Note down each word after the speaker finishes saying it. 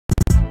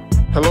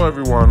Hello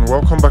everyone,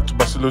 welcome back to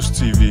BASILO'S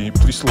TV.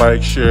 Please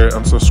like, share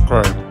and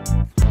subscribe.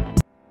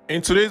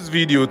 In today's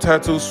video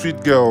titled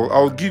Sweet Girl,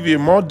 I'll give you a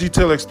more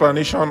detailed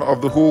explanation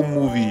of the whole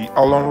movie.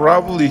 I'll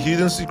unravel the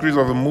hidden secrets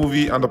of the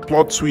movie and the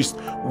plot twist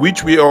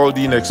which we all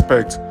didn't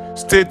expect.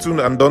 Stay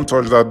tuned and don't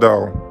touch that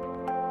dial.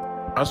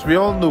 As we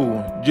all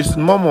know,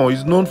 Momoa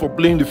is known for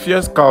playing the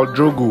fierce Khal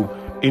Drogo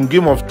in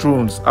Game of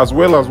Thrones, as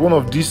well as one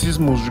of DC's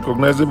most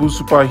recognizable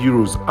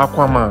superheroes,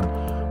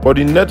 Aquaman. But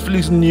in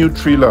Netflix's new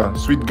thriller,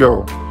 Sweet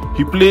Girl,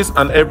 he plays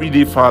an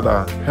everyday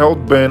father,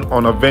 hell-bent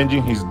on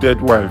avenging his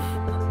dead wife.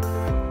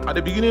 At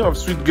the beginning of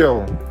Sweet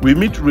Girl, we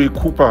meet Ray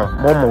Cooper,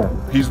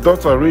 Momoa, his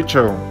daughter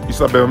Rachel,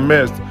 Isabela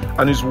Merced,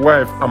 and his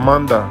wife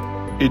Amanda,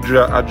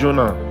 Adria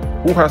Arjona,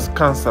 who has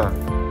cancer,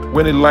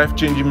 when a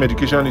life-changing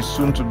medication is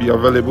soon to be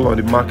available on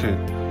the market.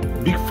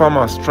 Big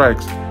Pharma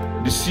strikes.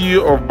 The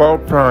CEO of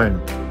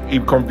BioPrime,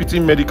 a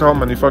competing medical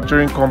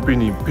manufacturing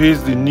company,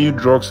 pays the new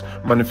drugs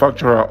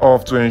manufacturer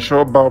off to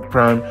ensure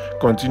BioPrime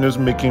continues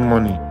making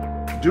money.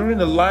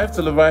 During a live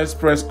televised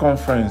press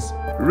conference,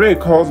 Ray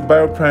calls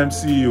BioPrime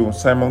CEO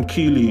Simon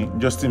Keeley,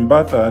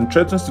 Bartha, and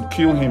threatens to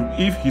kill him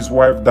if his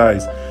wife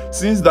dies,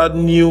 since that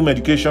new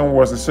medication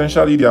was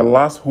essentially their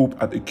last hope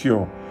at a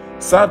cure.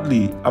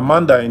 Sadly,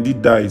 Amanda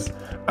indeed dies,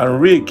 and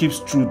Ray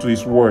keeps true to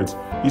his words.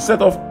 He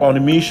set off on a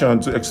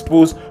mission to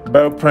expose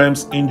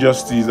BioPrime's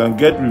injustice and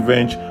get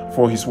revenge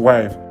for his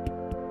wife.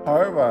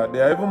 However,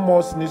 there are even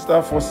more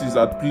sinister forces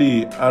at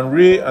play, and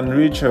Ray and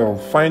Rachel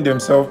find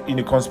themselves in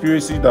a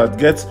conspiracy that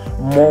gets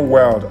more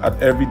wild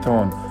at every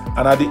turn.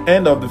 And at the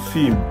end of the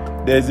film,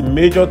 there is a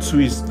major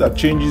twist that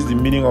changes the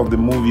meaning of the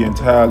movie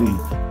entirely.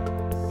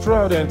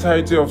 Throughout the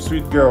entirety of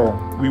Sweet Girl,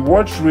 we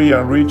watch Ray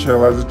and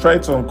Rachel as they try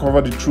to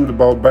uncover the truth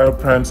about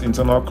BioPrime's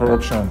internal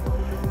corruption.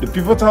 The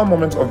pivotal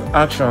moment of the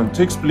action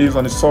takes place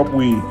on the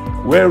subway,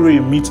 where Ray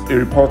meets a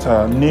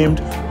reporter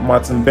named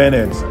Martin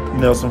Bennett,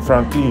 Nelson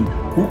Franklin,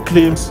 who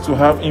claims to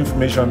have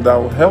information that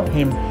will help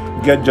him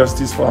get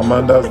justice for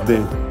Amanda's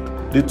death.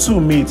 The two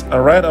meet,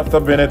 and right after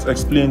Bennett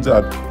explains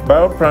that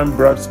BioPrime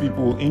bribes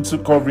people into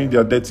covering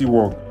their dirty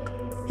work,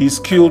 he's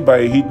killed by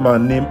a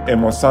hitman named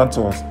Emo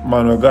Santos,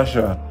 Manuel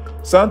Garcia.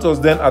 Santos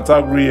then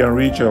attacks Ray and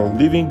Rachel,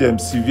 leaving them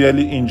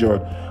severely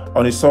injured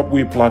on a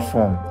subway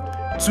platform.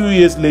 2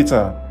 years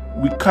later,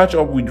 we catch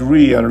up with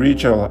Ray and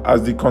Rachel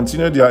as they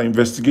continue their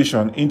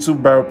investigation into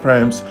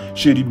BioPrime's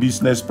shady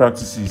business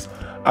practices.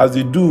 As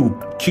they do,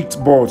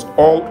 kicked butt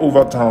all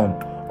over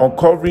town,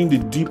 uncovering the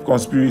deep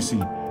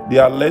conspiracy. They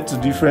are led to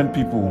different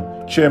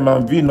people: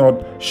 Chairman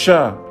Vinod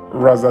Shah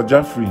Raza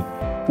Jaffrey,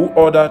 who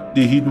ordered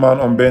the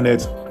hitman on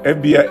Bennett,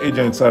 FBI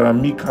agent Sarah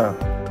Mika,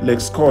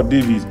 Lex Scott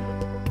Davis,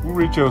 who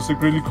Rachel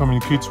secretly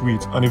communicates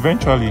with, and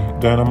eventually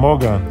Diana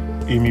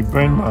Morgan, Amy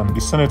Brennan,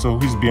 the senator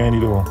who is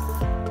behind it all.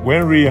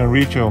 When Ray and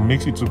Rachel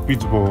makes it to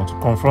Pittsburgh to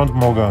confront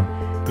Morgan,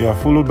 they are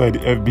followed by the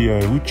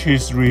FBI, who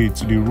chase Ray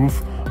to the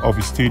roof of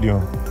his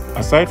stadium.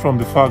 Aside from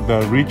the fact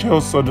that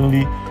Rachel's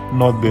suddenly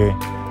not there,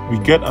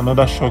 we get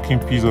another shocking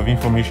piece of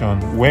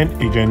information when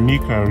Agent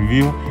Mika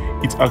reveals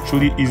it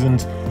actually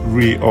isn't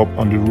Ray up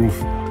on the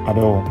roof at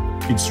all.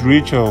 It's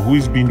Rachel who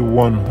is being the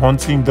one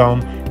hunting down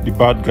the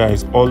bad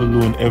guys all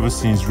alone ever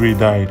since Ray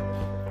died.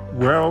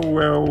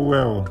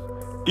 Well.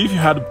 If you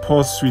had to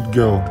pause Sweet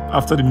Girl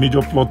after the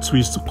major plot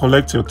twist to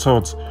collect your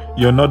thoughts,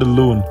 you're not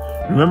alone.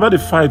 Remember the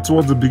fight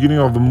towards the beginning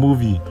of the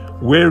movie,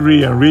 where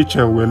Ray and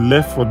Rachel were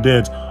left for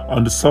dead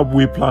on the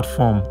subway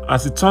platform.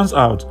 As it turns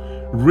out,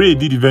 Ray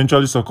did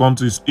eventually succumb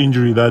to his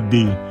injury that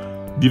day.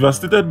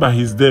 Devastated by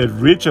his death,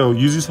 Rachel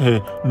uses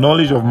her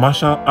knowledge of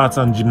martial arts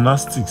and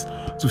gymnastics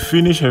to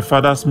finish her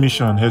father's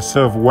mission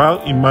herself,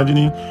 while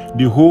imagining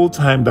the whole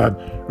time that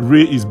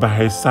Ray is by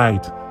her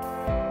side.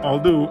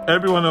 Although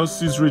everyone else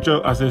sees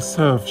Rachel as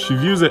herself, she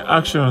views her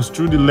actions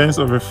through the lens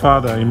of her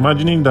father,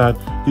 imagining that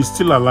he's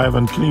still alive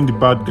and killing the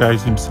bad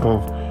guys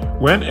himself.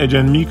 When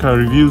Agent Mika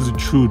reveals the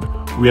truth,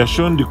 we are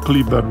shown the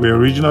clip that were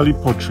originally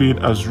portrayed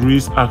as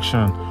Ray's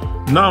action,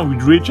 now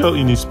with Rachel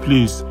in his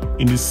place,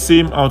 in the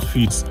same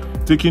outfits,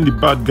 taking the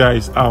bad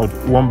guys out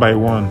one by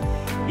one.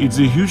 It's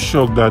a huge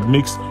shock that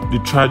makes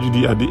the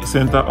tragedy at the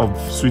center of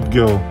Sweet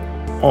Girl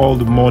all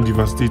the more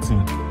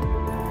devastating.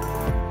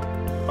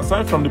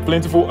 Aside from the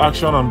plentiful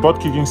action and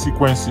butt-kicking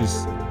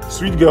sequences,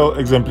 Sweet Girl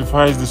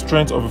exemplifies the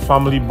strength of a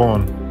family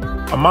bond.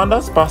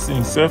 Amanda's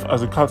passing served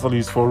as a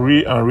catalyst for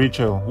Ray and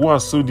Rachel, who are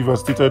so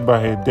devastated by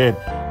her death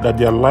that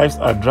their lives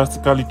are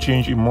drastically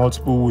changed in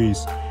multiple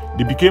ways.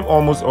 They became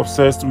almost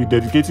obsessed with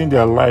dedicating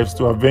their lives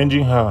to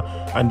avenging her,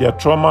 and their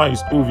trauma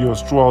is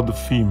obvious throughout the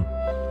film.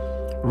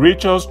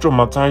 Rachel's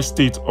traumatized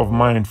state of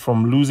mind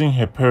from losing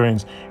her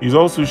parents is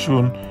also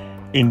shown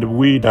in the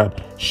way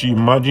that she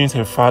imagines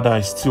her father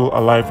is still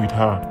alive with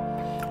her.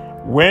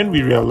 When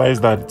we realize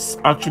that it's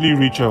actually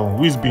Rachel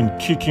who has been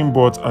kicking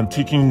butt and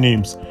taking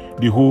names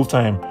the whole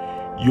time,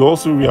 you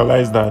also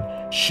realize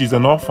that she's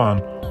an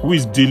orphan who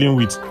is dealing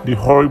with the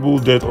horrible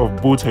death of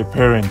both her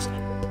parents.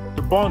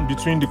 The bond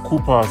between the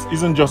Coopers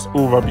isn't just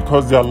over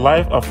because their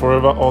lives are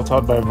forever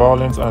altered by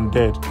violence and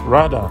death.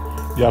 Rather,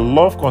 their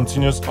love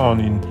continues on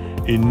in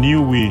a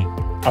new way.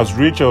 as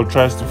Rachel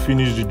tries to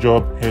finish the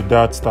job her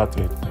dad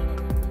started.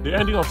 The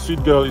ending of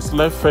Sweet Girl is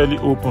left fairly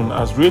open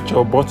as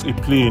Rachel boards a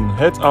plane,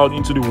 heads out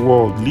into the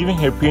world, leaving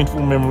her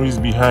painful memories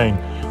behind.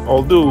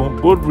 Although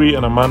both Ray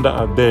and Amanda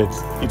are dead,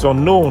 it's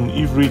unknown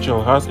if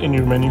Rachel has any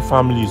remaining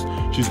families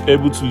she's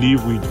able to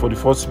live with for the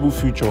foreseeable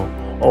future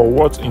or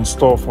what's in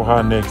store for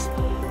her next.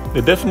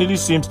 There definitely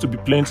seems to be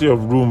plenty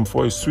of room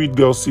for a Sweet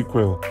Girl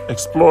sequel,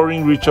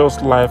 exploring Rachel's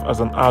life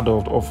as an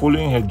adult or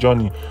following her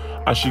journey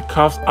as she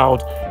carves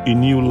out a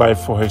new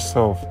life for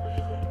herself.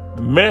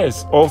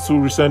 Merced also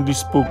recently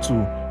spoke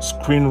to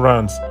Screen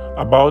Rants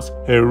about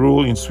her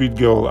role in Sweet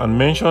Girl and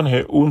mentioned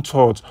her own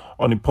thoughts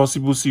on a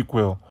possible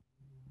sequel.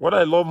 What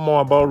I love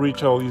more about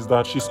Rachel is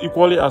that she's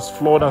equally as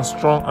flawed and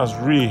strong as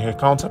Ray, her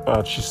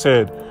counterpart, she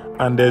said,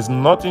 and there's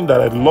nothing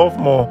that I love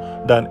more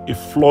than a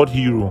flawed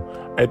hero.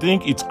 I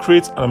think it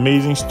creates an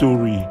amazing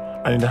story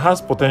and it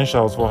has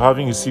potentials for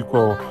having a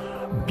sequel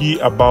be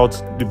about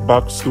the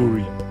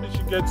backstory.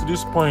 She gets to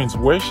this point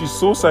where she's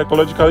so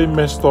psychologically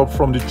messed up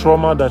from the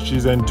trauma that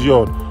she's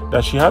endured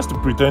that she has to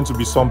pretend to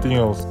be something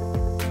else.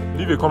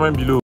 Leave a comment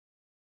below.